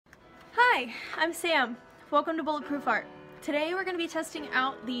Hi, I'm Sam. Welcome to Bulletproof Art. Today we're going to be testing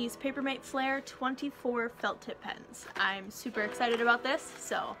out these Papermate Flair 24 felt tip pens. I'm super excited about this,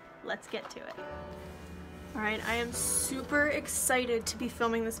 so let's get to it. Alright, I am super excited to be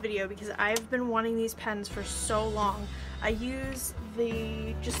filming this video because I've been wanting these pens for so long. I use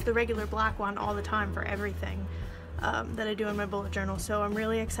just the regular black one all the time for everything that I do in my bullet journal, so I'm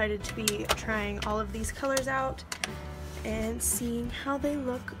really excited to be trying all of these colors out and seeing how they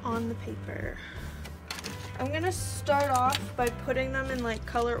look on the paper. I'm gonna start off by putting them in like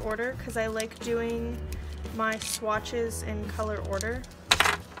color order because I like doing my swatches in color order.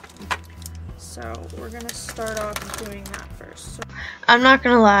 So we're gonna start off doing that first. I'm not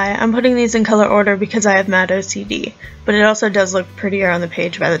gonna lie, I'm putting these in color order because I have mad OCD, but it also does look prettier on the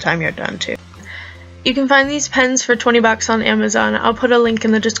page by the time you're done too. You can find these pens for 20 bucks on Amazon. I'll put a link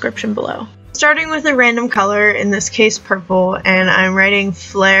in the description below. Starting with a random color, in this case purple, and I'm writing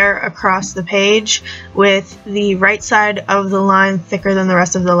Flair across the page with the right side of the line thicker than the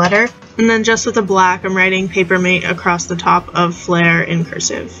rest of the letter. And then just with a black, I'm writing Papermate across the top of Flair in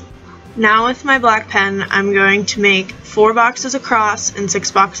cursive. Now with my black pen, I'm going to make 4 boxes across and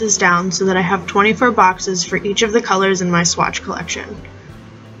 6 boxes down so that I have 24 boxes for each of the colors in my swatch collection.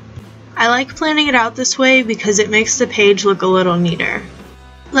 I like planning it out this way because it makes the page look a little neater.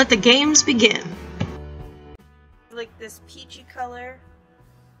 Let the games begin. Like this peachy color.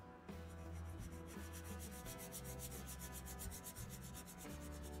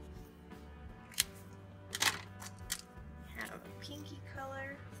 Have a pinky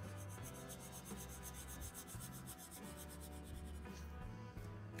color.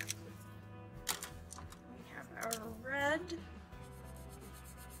 We have our red.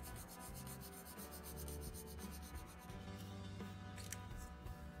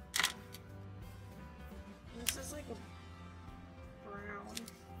 This is like a brown. I'm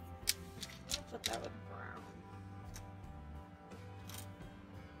gonna put that with brown.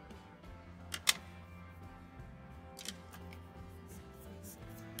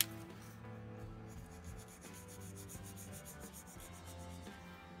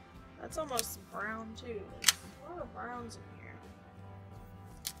 That's almost brown too. There's a lot of browns in here.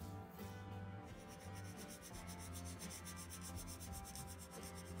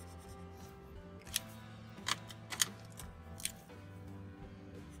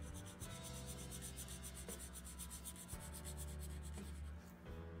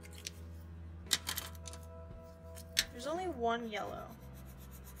 There's only one yellow.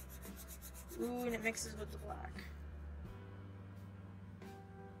 Ooh, and it mixes with the black.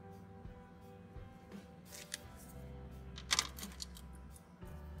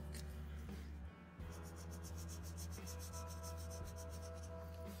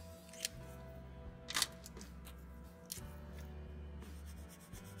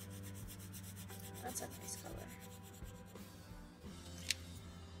 That's a nice color.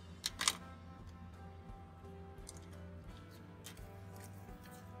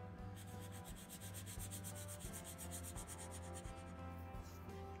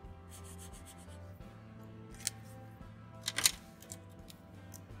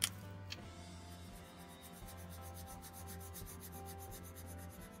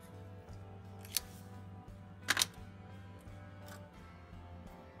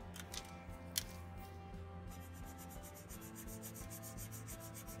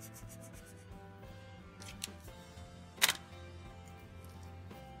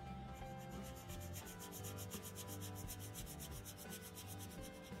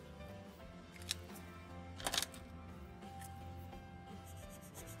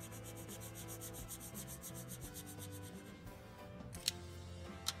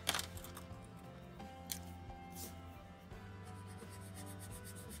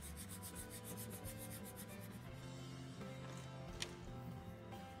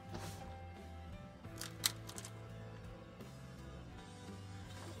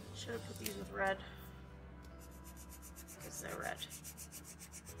 Should have put these with red, because they're red.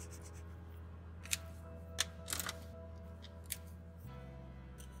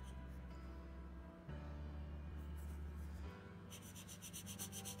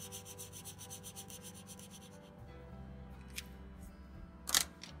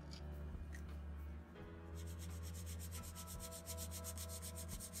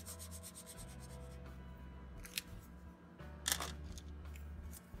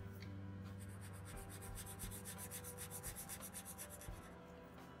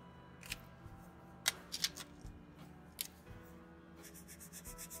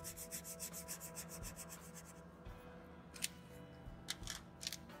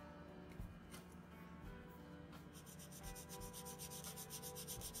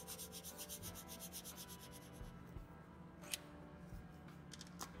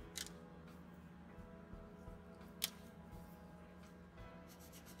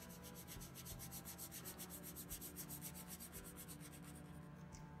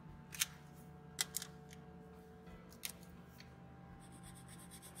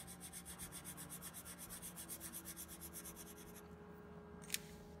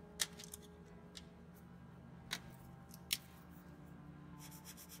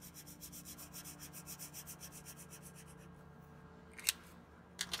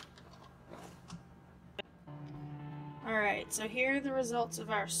 Alright, so here are the results of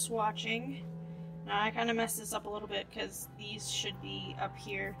our swatching. Now I kind of messed this up a little bit because these should be up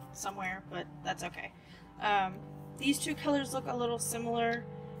here somewhere, but that's okay. These two colors look a little similar.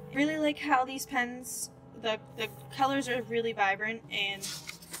 Really like how these pens, the colors are really vibrant and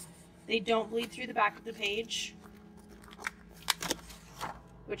they don't bleed through the back of the page,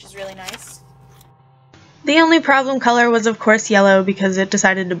 which is really nice. The only problem color was of course yellow because it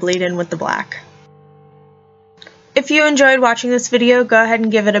decided to bleed in with the black. If you enjoyed watching this video, go ahead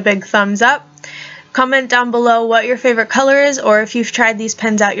and give it a big thumbs up. Comment down below what your favorite color is or if you've tried these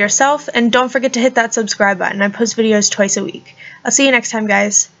pens out yourself, and don't forget to hit that subscribe button. I post videos twice a week. I'll see you next time,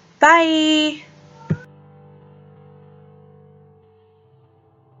 guys. Bye!